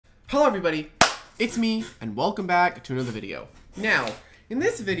Hello everybody, it's me, and welcome back to another video. Now, in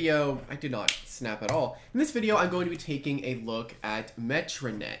this video, I did not snap at all. In this video, I'm going to be taking a look at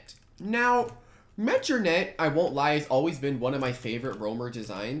Metronette. Now, Metronette, I won't lie, has always been one of my favorite roamer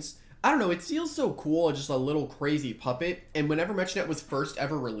designs. I don't know, it feels so cool, just a little crazy puppet. And whenever Metronette was first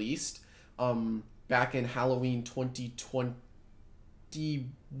ever released, back in Halloween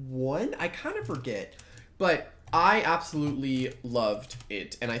 2021, I kind of forget, but I absolutely loved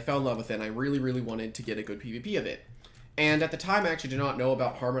it, and I fell in love with it, and I really, really wanted to get a good PvP of it. And at the time, I actually did not know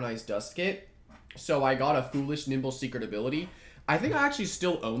about Harmonized Dust Kit, so I got a Foolish Nimble Secret Ability. I think I actually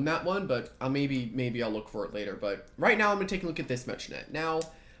still own that one, but maybe I'll look for it later. But right now, I'm going to take a look at this Metronette. Now,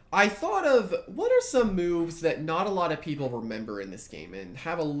 I thought of what are some moves that not a lot of people remember in this game and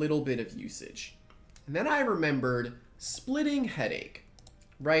have a little bit of usage. And then I remembered Splitting Headache,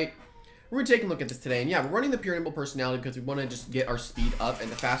 right? We're going to take a look at this today, and yeah, we're running the Pure Nimble personality because we want to just get our speed up,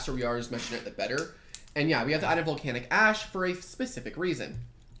 and the faster we are as Metronette, the better. And yeah, we have to add a Volcanic Ash for a specific reason.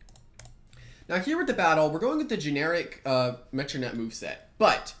 Now here with the battle, we're going with the generic Metronette moveset,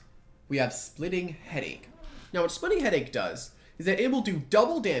 but we have Splitting Headache. Now what Splitting Headache does is that it will do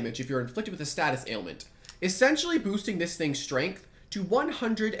double damage if you're inflicted with a status ailment, essentially boosting this thing's strength to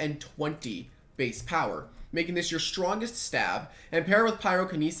 120 base power, making this your strongest stab. And pair with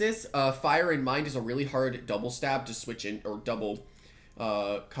Pyrokinesis, Fire and Mind is a really hard double stab to switch in, or double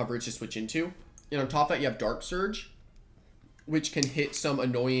coverage to switch into. And on top of that, you have Dark Surge, which can hit some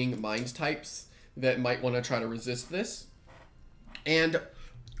annoying Mind types that might want to try to resist this. And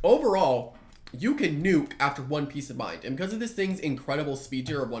overall, you can nuke after one piece of Mind. And because of this thing's incredible speed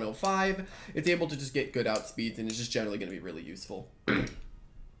tier of 105, it's able to just get good outspeeds, and it's just generally going to be really useful.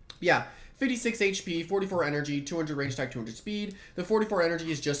 Yeah. 56 HP, 44 energy, 200 range attack, 200 speed. The 44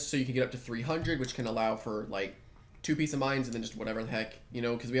 energy is just so you can get up to 300, which can allow for like 2 piece of mines and then just whatever the heck, you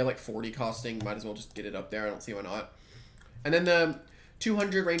know, because we have like 40 costing. Might as well just get it up there. I don't see why not. And then the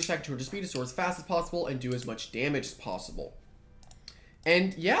 200 range attack, 200 speed is soar as fast as possible and do as much damage as possible.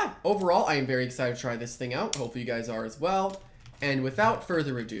 And yeah, overall, I am very excited to try this thing out. Hopefully you guys are as well. And without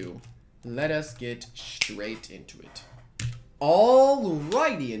further ado, let us get straight into it.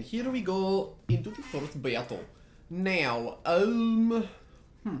 Alrighty, and here we go into the first battle. Now, I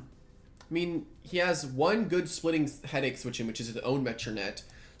mean, he has one good Splitting Headache switch in, which is his own Metronette,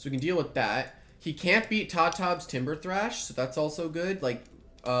 so we can deal with that. He can't beat Tatab's Timber Thrash, so that's also good. Like,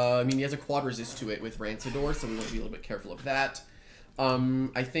 I mean, he has a quad resist to it with Rancidor, so we want to be a little bit careful of that.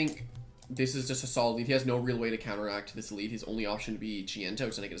 I think this is just a solid lead. He has no real way to counteract this lead. His only option would be Chiento,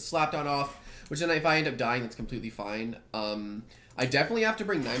 which then I get a Slapdown off, which then if I end up dying, that's completely fine. I definitely have to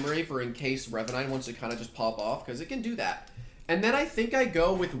bring Nymare for in case Revenine wants to kind of just pop off, because it can do that. And then I think I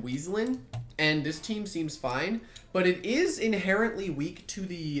go with Weaselin, and this team seems fine, but it is inherently weak to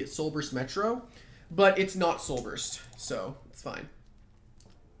the Soul Burst Metro, but it's not Soul Burst, so it's fine.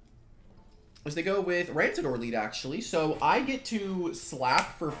 As they go with Rancidor lead, actually. So I get to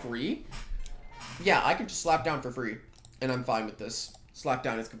slap for free. Yeah, I can just slap down for free, and I'm fine with this. Slap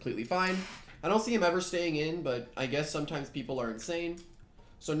down is completely fine. I don't see him ever staying in, but I guess sometimes people are insane.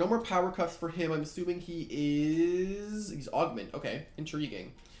 So no more power cuffs for him. I'm assuming he's Augment. Okay,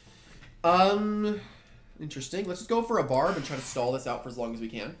 intriguing. Interesting. Let's just go for a Barb and try to stall this out for as long as we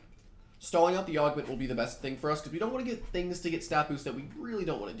can. Stalling out the Augment will be the best thing for us, because we don't want to get things to get stat boost that we really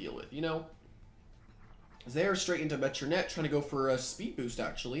don't want to deal with, you know? They're straight into Metronette, trying to go for a speed boost,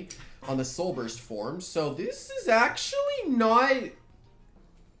 actually, on the Soul Burst form. So this is actually not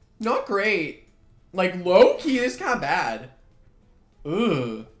great. Like, low-key, this is kind of bad.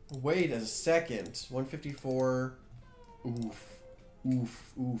 Ugh. Wait a second. 154. Oof.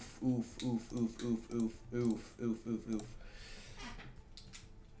 Oof, oof, oof, oof, oof, oof, oof, oof, oof, oof, oof.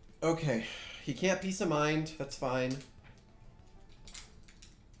 Okay. He can't Peace of Mind. That's fine.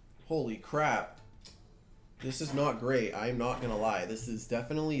 Holy crap. This is not great. I'm not gonna lie. This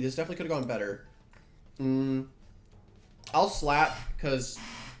definitely could have gone better. I'll slap, because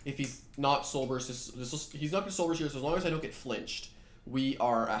if he's not Soul Burst, he's not gonna Soul Burst here, so as long as I don't get flinched, we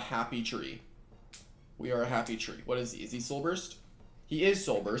are a happy tree. We are a happy tree. What is he? Is he Soul Burst? He is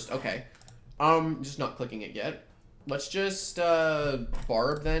Soul Burst. Okay. Just not clicking it yet. Let's just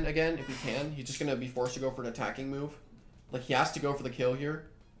Barb then again, if we can. He's just gonna be forced to go for an attacking move. Like, he has to go for the kill here.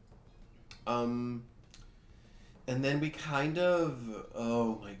 And then we kind of...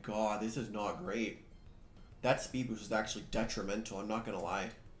 Oh my god, this is not great. That speed boost is actually detrimental, I'm not gonna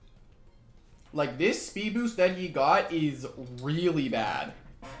lie. Like, this speed boost that he got is really bad.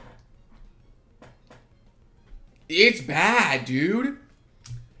 It's bad, dude.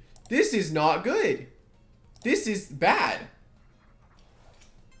 This is not good. This is bad.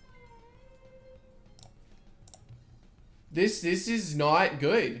 This is not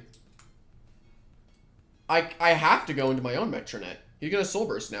good. I have to go into my own Metronette. He's gonna Soul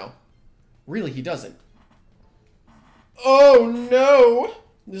Burst now. Really, he doesn't. Oh no!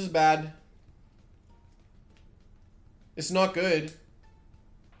 This is bad. It's not good.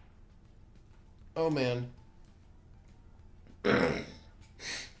 Oh man. I'm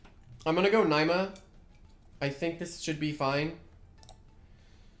gonna go Naima. I think this should be fine.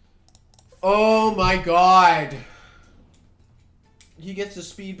 Oh my god. He gets a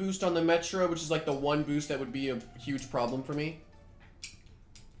speed boost on the Metro, which is like the one boost that would be a huge problem for me.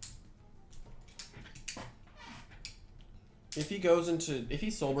 If he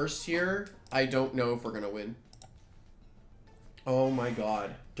Soul Bursts here, I don't know if we're gonna win. Oh my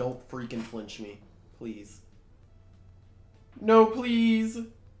god. Don't freaking flinch me. Please. No, please.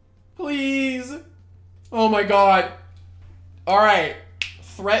 Please. Oh my god. Alright.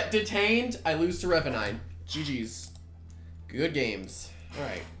 Threat detained. I lose to Revenine. GG's. Good games.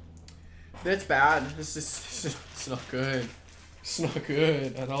 Alright. That's bad. This is it's not good. It's not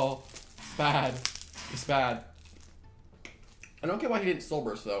good at all. It's bad. It's bad. I don't get why he didn't Soul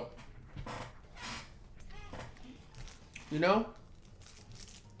Burst though. You know?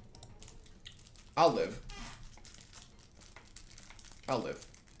 I'll live. I'll live.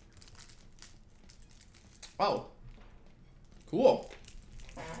 Oh. Cool.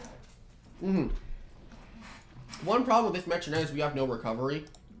 One problem with this Metronette is we have no recovery.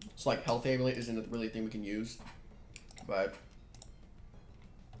 So like health amulet isn't really a thing we can use. But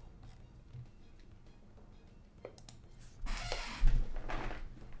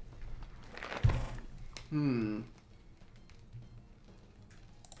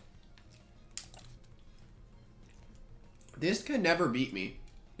this can never beat me.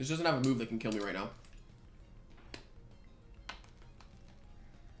 This doesn't have a move that can kill me right now.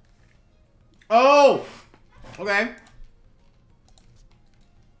 Oh! Okay.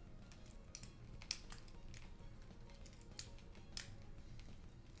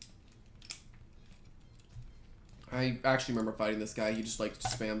 I actually remember fighting this guy. He just likes to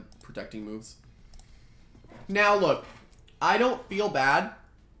spam protecting moves. Now look, I don't feel bad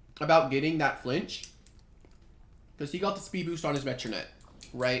about getting that flinch. Because he got the speed boost on his Metronette,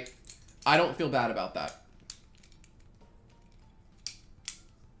 right? I don't feel bad about that.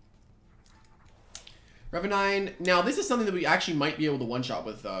 Revenine. Now, this is something that we actually might be able to one-shot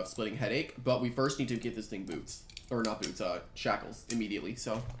with Splitting Headache, but we first need to get this thing boots. Or not boots, shackles immediately,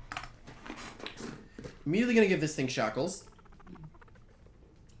 so. Immediately gonna give this thing shackles.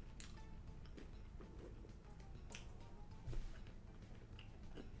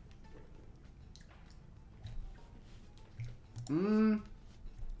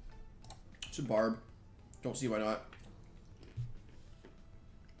 It's a barb. Don't see why not.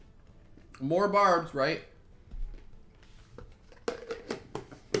 More barbs, right?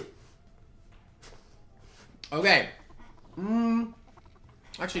 Okay.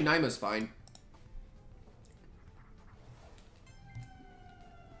 Actually, Naima's fine.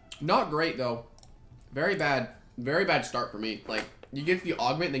 Not great, though. Very bad. Very bad start for me. Like, you get the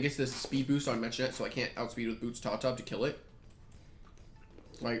augment and then gets this speed boost on Metronette, so I can't outspeed with Boots Top to kill it.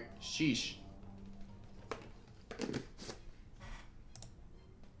 Like, sheesh.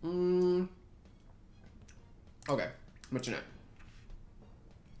 Okay, Metronette.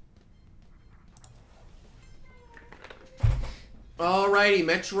 Alrighty,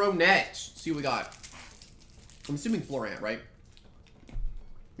 Metronette. Let's see what we got. I'm assuming Florant, right?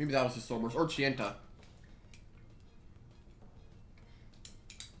 Maybe that was his Soul Burst. Or Chienta.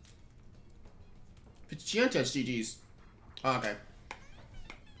 If it's Chienta, it's GG's. Oh, okay.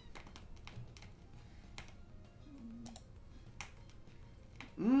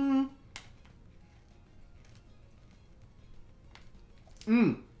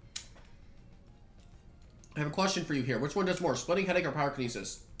 I have a question for you here. Which one does more, Splitting Headache or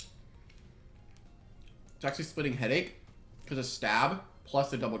Pyrokinesis? It's actually Splitting Headache because of stab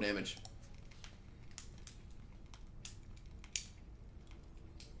plus the double damage.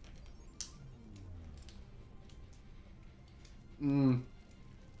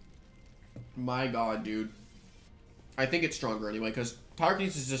 My god, dude. I think it's stronger anyway, because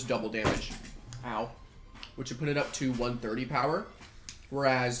Pyrokinesis is just double damage. Ow. Which would put it up to 130 power.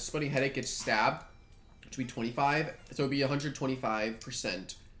 Whereas Splitting Headache gets stab, which would be 25. So it would be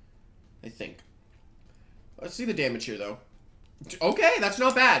 125%, I think. Let's see the damage here, though. Okay, that's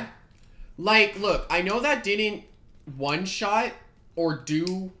not bad. Like, look, I know that didn't one-shot or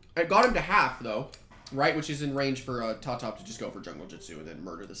do... It got him to half, though. Right? Which is in range for Top to just go for Jungle Jutsu and then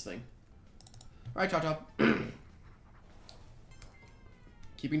murder this thing. Alright, Top.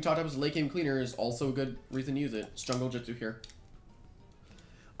 Keeping Tatop as a late game cleaner is also a good reason to use it. It's Jungle Jutsu here.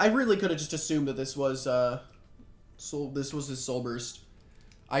 I really could have just assumed that this was his Soul Burst.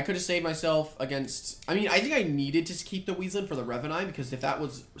 I could have saved myself against... I mean, I think I needed to keep the Weaslein for the Revenine, because if that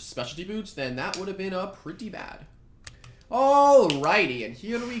was specialty boots, then that would have been pretty bad. Alrighty, and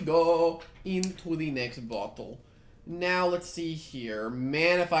here we go into the next bottle. Now, let's see here.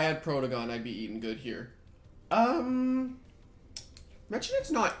 Man, if I had Protogon, I'd be eating good here.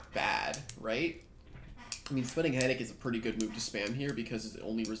 Metronette's not bad, right? I mean, Splitting Headache is a pretty good move to spam here because its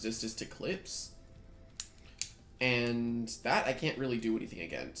only resist is to clips. And that I can't really do anything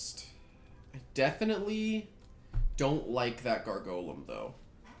against. I definitely don't like that Gargolem, though.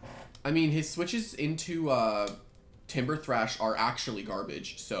 I mean, his switches into Timber Thrash are actually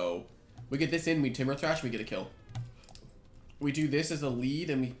garbage. So, we get this in, we Timber Thrash, we get a kill. We do this as a lead,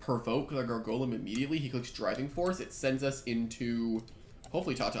 and we provoke the Gargolem immediately. He clicks Driving Force. It sends us into,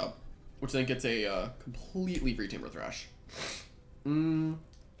 hopefully, Tatop, which then gets a completely free Timber Thrash.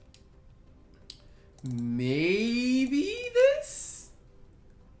 Maybe this?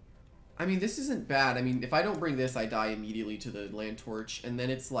 I mean, this isn't bad. I mean, if I don't bring this, I die immediately to the Land Torch. And then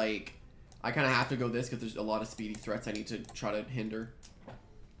it's like, I kind of have to go this because there's a lot of speedy threats I need to try to hinder.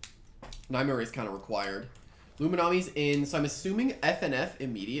 Nightmare is kind of required. Luminami's in, so I'm assuming FNF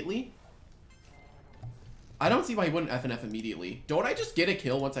immediately. I don't see why he wouldn't FNF immediately. Don't I just get a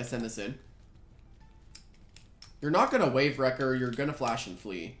kill once I send this in? You're not going to Wave Wrecker. You're going to Flash and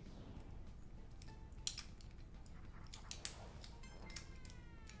Flee.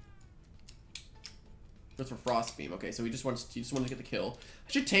 That's for Frost Beam. Okay, so he just wanted to get the kill.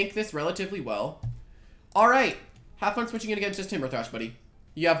 I should tank this relatively well. Alright. Have fun switching it against this Timber Thrash, buddy.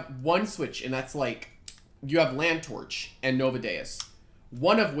 You have one switch, and that's like... You have Land Torch and Nova Deus.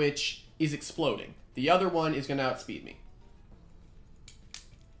 One of which is exploding. The other one is going to outspeed me.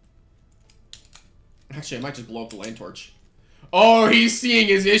 Actually, I might just blow up the Land Torch. Oh, he's seeing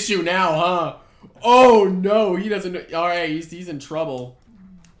his issue now, huh? Oh, no. He doesn't... Alright, he's in trouble.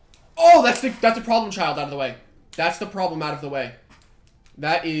 Oh, that's a problem child out of the way. That's the problem out of the way.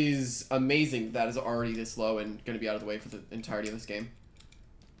 That is amazing. That is already this low and going to be out of the way for the entirety of this game.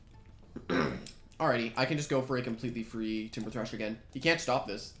 Alrighty, I can just go for a completely free Timber Thrash again. He can't stop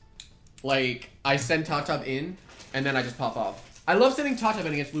this. Like, I send Tatop in, and then I just pop off. I love sending Tatop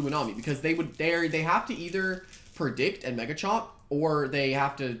in against Luminami because they have to either predict and Mega Chop, or they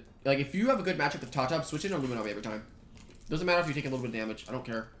have to, like, if you have a good matchup with Tatop, switch in on Luminami every time. Doesn't matter if you take a little bit of damage. I don't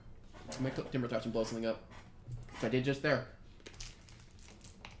care. I might click Timber Thrash and blow something up. Which I did just there.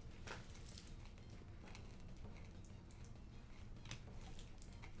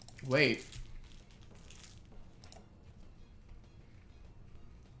 Wait.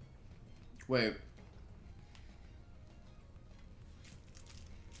 Wait.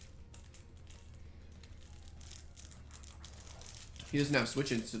 He doesn't have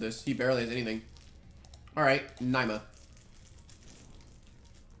switches to this. He barely has anything. Alright, Naima.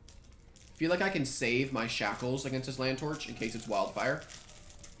 Feel like I can save my Shackles against his Land Torch in case it's Wildfire.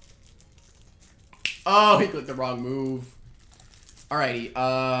 Oh, he clicked the wrong move. Alrighty,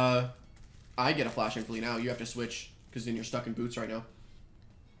 I get a Flashing Flea now. You have to switch, because then you're stuck in Boots right now.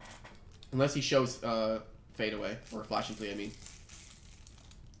 Unless he shows, Fade Away, or Flashing Flea, I mean.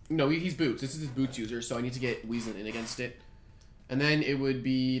 No, he's Boots. This is his Boots user, so I need to get Weaslein in against it. And then it would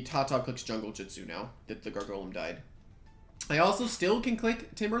be Tatop clicks Jungle Jutsu now, that the Gargolem died. I also still can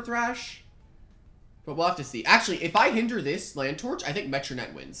click Timber Thrash, but we'll have to see. Actually, if I hinder this Land Torch, I think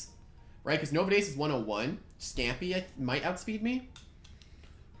Metronette wins. Right? Because Nova Deus is 101. Stampy might outspeed me.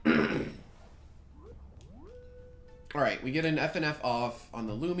 Alright, we get an FNF off on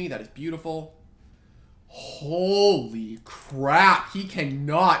the Lumi. That is beautiful. Holy crap. He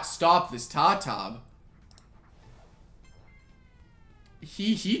cannot stop this Tatop.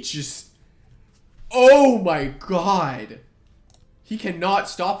 He just... Oh my god. He cannot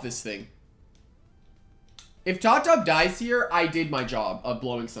stop this thing. If Tatop dies here, I did my job of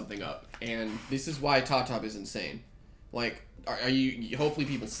blowing something up. And this is why Tatop is insane. Like, are you... Hopefully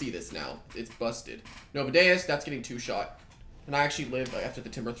people see this now. It's busted. Nova Deus, that's getting 2-shot. And I actually live after the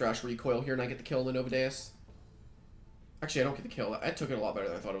Timber Thrash recoil here, and I get the kill in the Nova Deus. Actually, I don't get the kill. I took it a lot better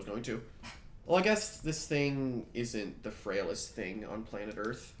than I thought I was going to. Well, I guess this thing isn't the frailest thing on planet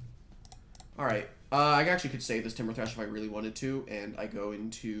Earth. Alright. I actually could save this Timber Thrash if I really wanted to, and I go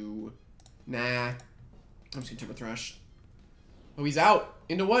into... Nah. I'm just gonna Timber Thrash. Oh, he's out.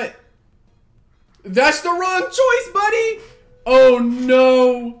 Into what? That's the wrong choice, buddy! Oh,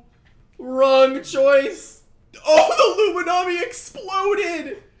 no. Wrong choice. Oh, the Luminami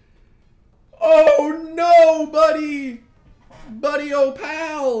exploded! Oh, no, buddy! Buddy, oh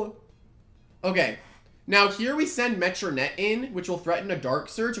pal! Okay. Now here we send Metronette in, which will threaten a Dark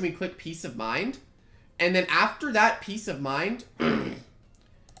Surge, and we click Peace of Mind. And then after that Peace of Mind,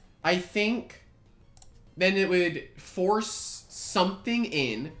 I think then it would force something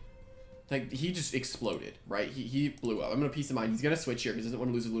in. Like, he just exploded, right? He blew up. I'm going to Peace of Mind. He's going to switch here because he doesn't want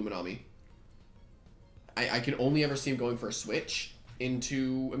to lose his Luminami. I can only ever see him going for a switch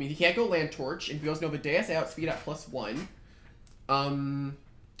into... I mean, he can't go Land Torch. And if he goes Nova Deus, I outspeed at +1.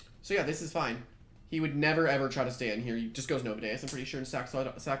 So yeah, this is fine. He would never ever try to stay in here. He just goes Nova Deus, I'm pretty sure, and sacks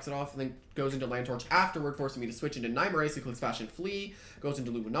it off, and then goes into Land Torch afterward, forcing me to switch into Nightmare, so he clicks Fashion Flee, goes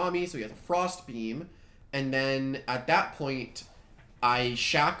into Luminami, so he has a Frost Beam, and then at that point, I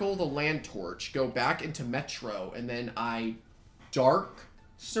shackle the Land Torch, go back into Metro, and then I Dark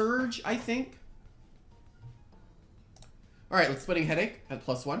Surge, I think. Alright, let's Splitting Headache at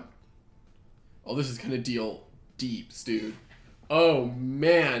 +1. Oh, this is gonna deal deeps, dude. Oh,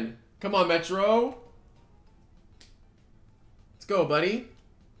 man. Come on, Metro. Let's go, buddy.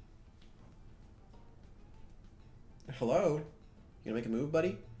 Hello? You gonna make a move, buddy?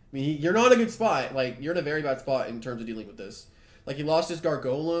 I mean, you're not in a good spot. Like, you're in a very bad spot in terms of dealing with this. Like, he lost his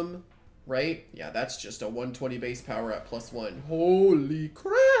Gargolem, right? Yeah, that's just a 120 base power at +1. Holy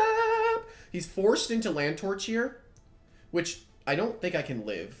crap! He's forced into Land Torch here, which I don't think I can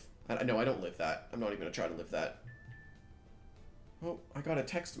live. No, I don't live that. I'm not even gonna try to live that. Oh, I got a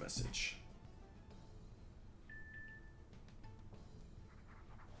text message.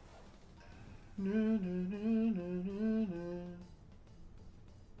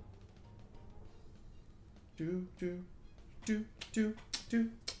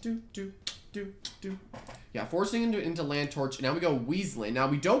 Yeah, forcing into Land Torch. Now we go Weaslin. Now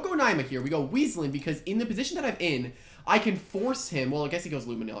we don't go Naima here. We go Weaslin because in the position that I'm in, I can force him. Well, I guess he goes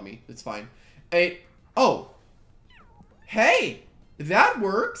Luminami. It's fine. Oh. Hey! That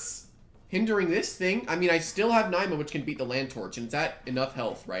works! Hindering this thing. I mean, I still have Naima, which can beat the Land Torch, and it's at enough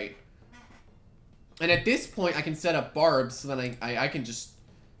health, right? And at this point, I can set up Barbs, so then I can just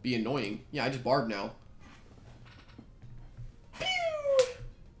be annoying. Yeah, I just Barb now. Pew!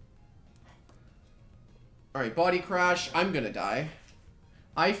 Alright, Body Crash. I'm gonna die.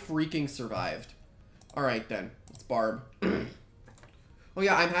 I freaking survived. Alright, then. Let's Barb. Oh,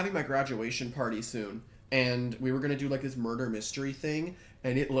 yeah, I'm having my graduation party soon. And we were going to do, like, this murder mystery thing,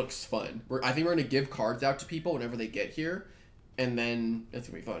 and it looks fun. I think we're going to give cards out to people whenever they get here, and then it's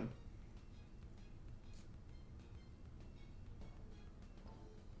going to be fun.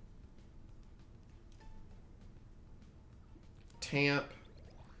 Tamp.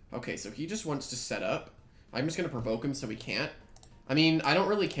 Okay, so he just wants to set up. I'm just going to provoke him so he can't. I mean, I don't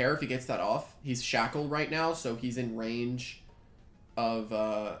really care if he gets that off. He's shackled right now, so he's in range of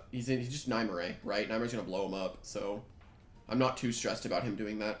he's just Nymare, right? Nymare's gonna blow him up, so I'm not too stressed about him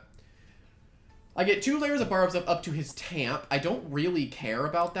doing that. I get 2 layers of Barbs up to his Tamp. I don't really care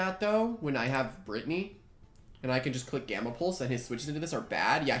about that though when I have Brittany, and I can just click Gamma Pulse and his switches into this are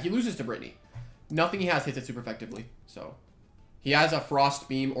bad. Yeah, he loses to Brittany. Nothing he has hits it super effectively, so he has a Frost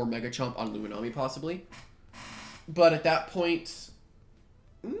Beam or Mega Chump on Luminami possibly, but at that point,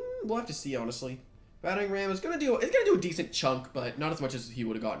 we'll have to see honestly. Battering Ram is gonna do a decent chunk, but not as much as he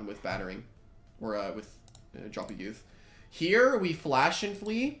would have gotten with Battering, or with Drop of Youth. Here we Flash and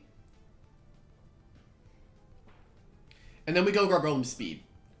Flee, and then we go Gargolem Speed.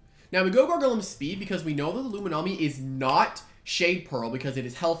 Now we go Gargolem Speed because we know that the Luminami is not Shade Pearl because it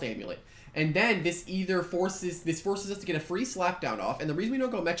is Health Amulet. And then this forces us to get a free Slapdown off. And the reason we don't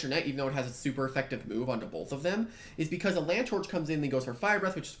go Metronette, even though it has a super effective move onto both of them, is because a Land Torch comes in and goes for Fire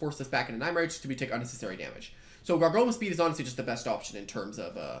Breath, which forces us back into Nightmare, just to take unnecessary damage. So Gargolem Speed is honestly just the best option in terms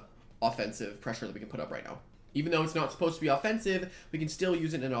of offensive pressure that we can put up right now. Even though it's not supposed to be offensive, we can still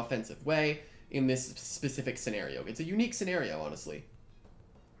use it in an offensive way in this specific scenario. It's a unique scenario, honestly.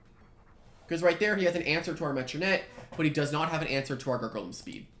 Because right there, he has an answer to our Metronette, but he does not have an answer to our Gargolem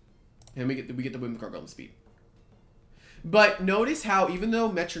Speed. And we get the win with Gargolem Speed. But notice how, even though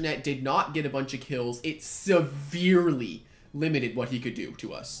Metronette did not get a bunch of kills, it severely limited what he could do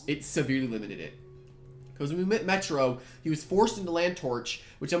to us. It severely limited it. Because when we met Metro, he was forced into Land Torch,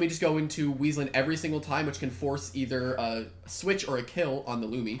 which then we just go into Weaslin every single time, which can force either a switch or a kill on the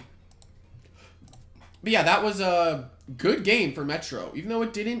Lumi. But yeah, that was a good game for Metro. Even though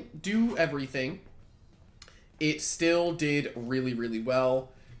it didn't do everything, it still did really, really well.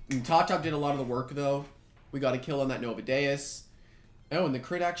 And Top did a lot of the work, though. We got a kill on that Nova Deus. Oh, and the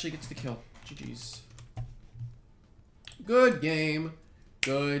crit actually gets the kill. GG's. Good game.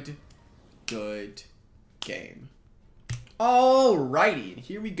 Good game. Alrighty, and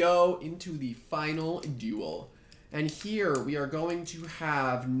here we go into the final duel. And here we are going to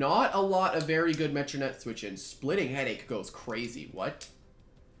have not a lot of very good Metronette switch-ins. Splitting Headache goes crazy. What?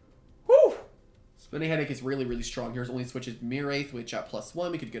 Whew! Splitting Headache is really, really strong. Here's only switches Mirwraith, which at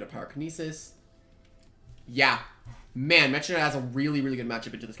 +1 we could get a Pyrokinesis. Yeah. Man, Metronette has a really, really good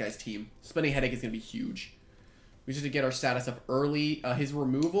matchup into this guy's team. Splitting Headache is going to be huge. We just need to get our status up early. His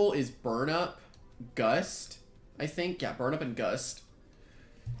removal is Burn Up, Gust, I think. Yeah, Burn Up and Gust.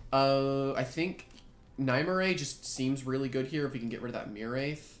 I think Nymare just seems really good here if we can get rid of that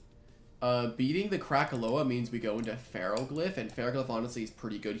Mirwraith. Beating the Krakaloa means we go into Ferroglyph, and Ferroglyph honestly is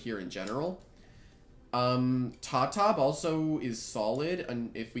pretty good here in general. Tatab also is solid,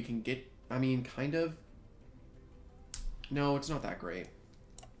 and if we can get, I mean, kind of. No, it's not that great.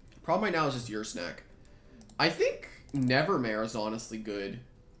 Problem right now is just your snack. I think Nevermare is honestly good.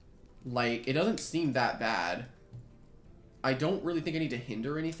 Like, it doesn't seem that bad. I don't really think I need to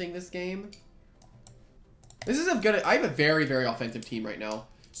hinder anything this game. This is a good... I have a very, very offensive team right now.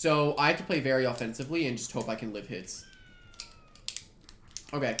 So, I have to play very offensively and just hope I can live hits.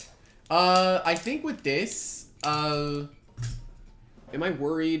 Okay. I think with this... am I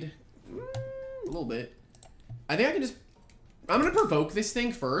worried? A little bit. I think I can just... I'm going to provoke this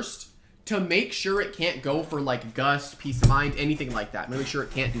thing first to make sure it can't go for, like, Gust, Peace of Mind, anything like that. Make sure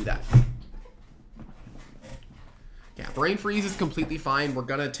it can't do that. Yeah, Brain Freeze is completely fine. We're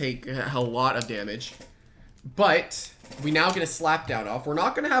going to take a lot of damage. But we now get a Slapdown off. We're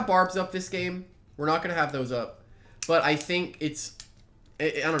not going to have Barbs up this game. We're not going to have those up. But I think it's...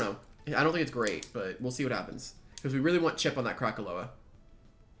 I don't know. I don't think it's great, but we'll see what happens. Because we really want Chip on that Krakaloa.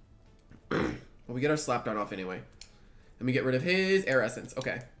 Well, we get our Slapdown off anyway. And we get rid of his Air Essence.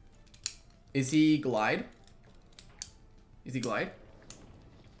 Okay. Is he Glide? Is he Glide?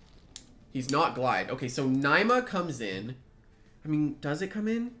 He's not Glide. Okay, so Naima comes in. I mean, does it come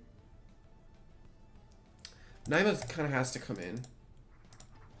in? Naima kind of has to come in.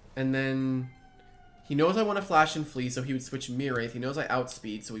 And then... He knows I want to Flash and Flee, so he would switch Mirwraith. He knows I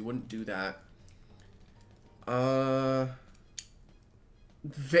outspeed, so he wouldn't do that.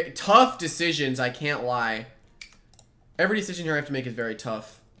 Tough decisions, I can't lie. Every decision here I have to make is very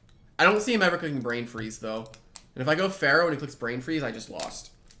tough. I don't see him ever clicking Brain Freeze, though. And if I go Pharaoh and he clicks Brain Freeze, I just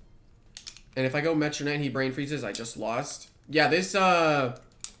lost. And if I go Metronette and he Brain Freezes, I just lost. Yeah, this guy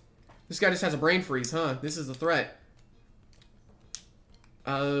just has a Brain Freeze, huh? This is the threat.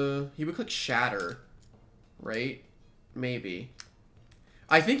 He would click Shatter. Right? Maybe.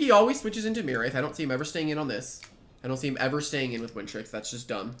 I think he always switches into Mirwraith. I don't see him ever staying in on this. I don't see him ever staying in with Wintrix. That's just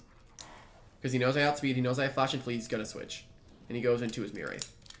dumb. Because he knows I outspeed. He knows I have Flash and Flee. He's going to switch. And he goes into his Mirwraith.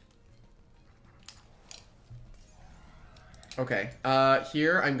 Okay.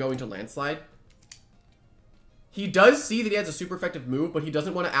 Here, I'm going to Landslide. He does see that he has a super effective move, but he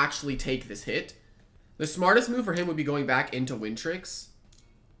doesn't want to actually take this hit. The smartest move for him would be going back into Wintrix.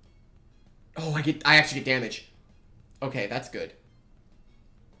 Oh, I actually get damage. Okay, that's good.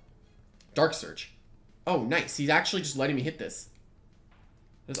 Dark Surge. Oh, nice. He's actually just letting me hit this.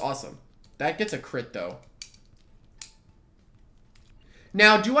 That's awesome. That gets a crit, though.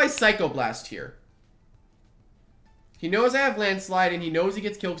 Now, do I Psycho Blast here? He knows I have Landslide, and he knows he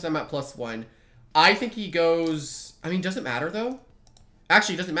gets killed because I'm at +1. I think he goes... I mean, does it matter, though?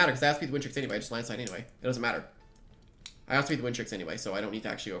 Actually, it doesn't matter, because I outspeed the Wintrix anyway. I just Landslide anyway. It doesn't matter. I outspeed the Wintrix anyway, so I don't need to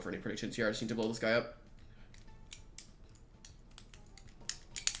actually go for any predictions here. I just need to blow this guy up.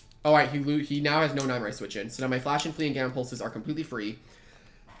 Alright, he now has no Nymare switch in. So now my Flash and Flee and Gamma Pulses are completely free.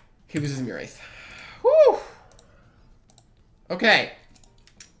 He loses Mirwraith. Woo! Okay.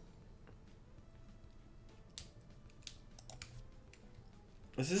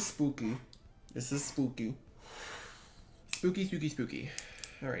 This is spooky. This is spooky. Spooky, spooky, spooky.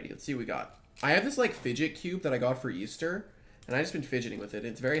 Alrighty, let's see what we got. I have this, like, fidget cube that I got for Easter, and I've just been fidgeting with it.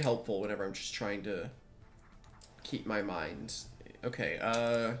 It's very helpful whenever I'm just trying to keep my mind. Okay,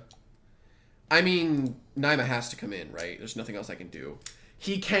 I mean, Naima has to come in, right? There's nothing else I can do.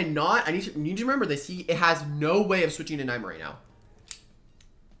 He cannot, I need to remember this, he has no way of switching to Naima right now.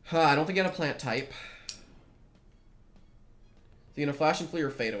 I don't think he had a plant type. Is he gonna Flash and Flee or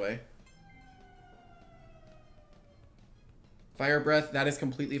Fade Away? Fire Breath, that is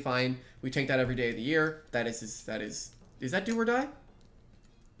completely fine. We tank that every day of the year. Is that do or die?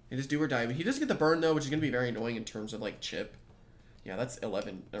 It is do or die. But he does get the burn, though, which is going to be very annoying in terms of, like, chip. Yeah, that's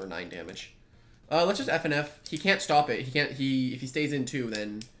 11 or 9 damage. Let's just F and F. He can't stop it. If he stays in 2,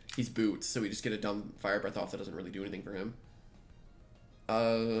 then he's boots. So we just get a dumb Fire Breath off that doesn't really do anything for him.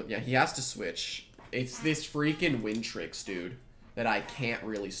 Yeah, he has to switch. It's this freaking Wintrix, dude, that I can't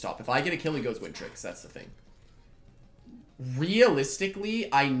really stop. If I get a kill, he goes Wintrix. That's the thing.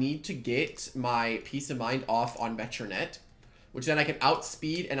 realistically, I need to get my Peace of Mind off on Metronette, which then I can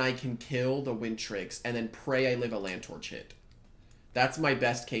outspeed and I can kill the Wind Tricks and then pray I live a Land Torch hit. That's my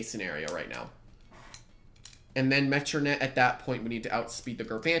best case scenario right now. And then Metronette, at that point, we need to outspeed the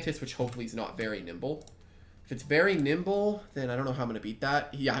Garbantis, which hopefully is not very nimble. If it's very nimble, then I don't know how I'm going to beat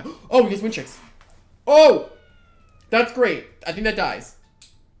that. Yeah. Oh, he gets Wind Tricks. Oh! That's great. I think that dies.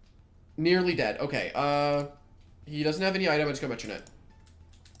 Nearly dead. Okay. He doesn't have any item. I just got Metronette.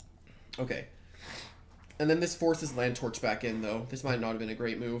 Okay. And then this forces Land Torch back in, though. This might not have been a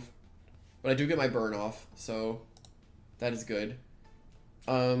great move. But I do get my burn off, so that is good.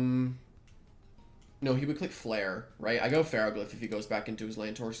 No, he would click Flare, right? I go Ferroglyph if he goes back into his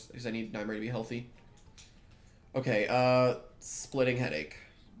Land Torch, because I need Nightmare to be healthy. Okay, Splitting Headache.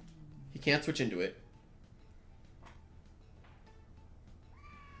 He can't switch into it.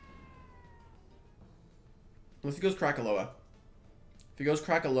 Unless he goes Krakaloa. If he goes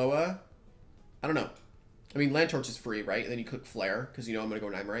Krakaloa, I don't know. I mean, Land Torch is free, right? And then you click Flare, because you know I'm going to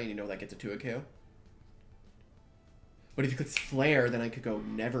go Nightmare, and you know that gets a 2-hit KO. But if he clicks Flare, then I could go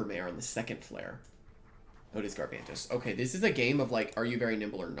Nevermare on the second Flare. Oh, it is Garbantis. Okay, this is a game of, like, are you very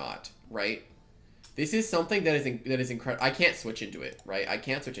nimble or not, right? This is something that is incredible. I can't switch into it, right? I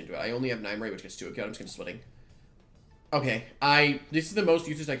can't switch into it. I only have Nightmare, which gets 2-hit KO. I'm just going to Splitting. Okay, this is the most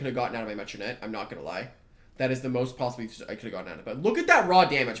usage I could have gotten out of my Metronette. I'm not going to lie. That is the most possible usage I could have gotten out of it. But look at that raw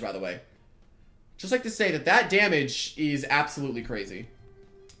damage, by the way. Just like to say that damage is absolutely crazy.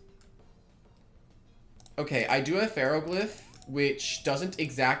 Okay, I do have Ferroglyph, which doesn't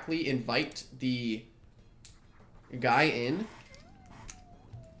exactly invite the guy in.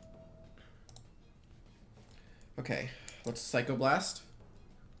 Okay, let's Psychoblast.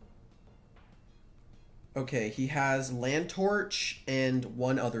 Okay, he has Land Torch and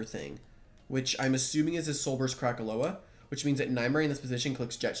one other thing, which I'm assuming is his Soulburst Krakaloa, which means that Nightmare in this position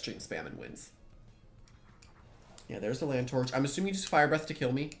clicks Jetstream spam and wins. Yeah, there's the Land Torch. I'm assuming you just Fire Breath to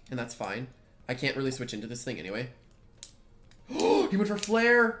kill me, and that's fine. I can't really switch into this thing anyway. Oh, he went for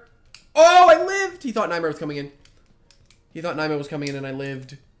Flare. Oh, I lived! He thought Nightmare was coming in. He thought Nightmare was coming in, and I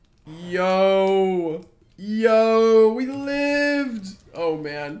lived. Yo! Yo! We lived! Oh,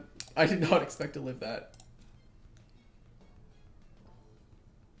 man. I did not expect to live that.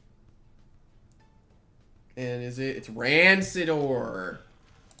 And is it? It's Rancidor.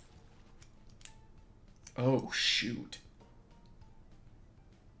 Oh, shoot.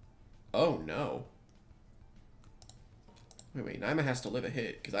 Oh, no. Wait, Naima has to live a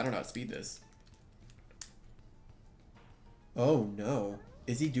hit, because I don't know how to speed this. Oh, no.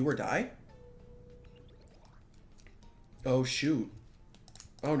 Is he do or die? Oh, shoot.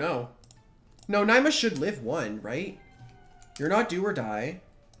 Oh, no. No, Naima should live 1, right? You're not do or die.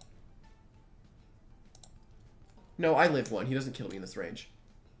 No, I live 1. He doesn't kill me in this range.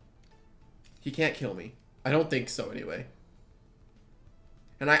 He can't kill me. I don't think so, anyway.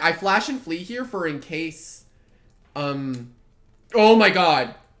 And I flash and flee here for in case... Oh my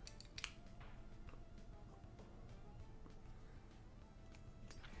god!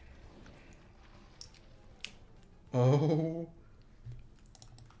 Oh.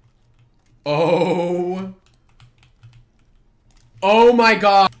 Oh. Oh my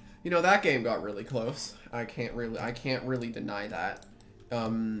god! You know, that game got really close. I can't really deny that.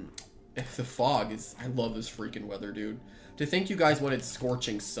 The fog is... I love this freaking weather, dude. To think you guys wanted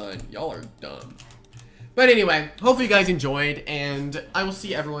Scorching Sun. Y'all are dumb. But anyway, hopefully you guys enjoyed, and I will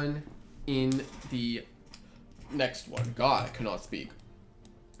see everyone in the next one. God, I cannot speak.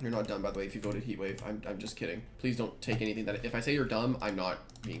 You're not dumb, by the way, if you voted Heatwave. I'm just kidding. Please don't take anything that... If I say you're dumb, I'm not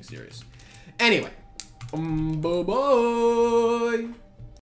being serious. Anyway. Bye-bye.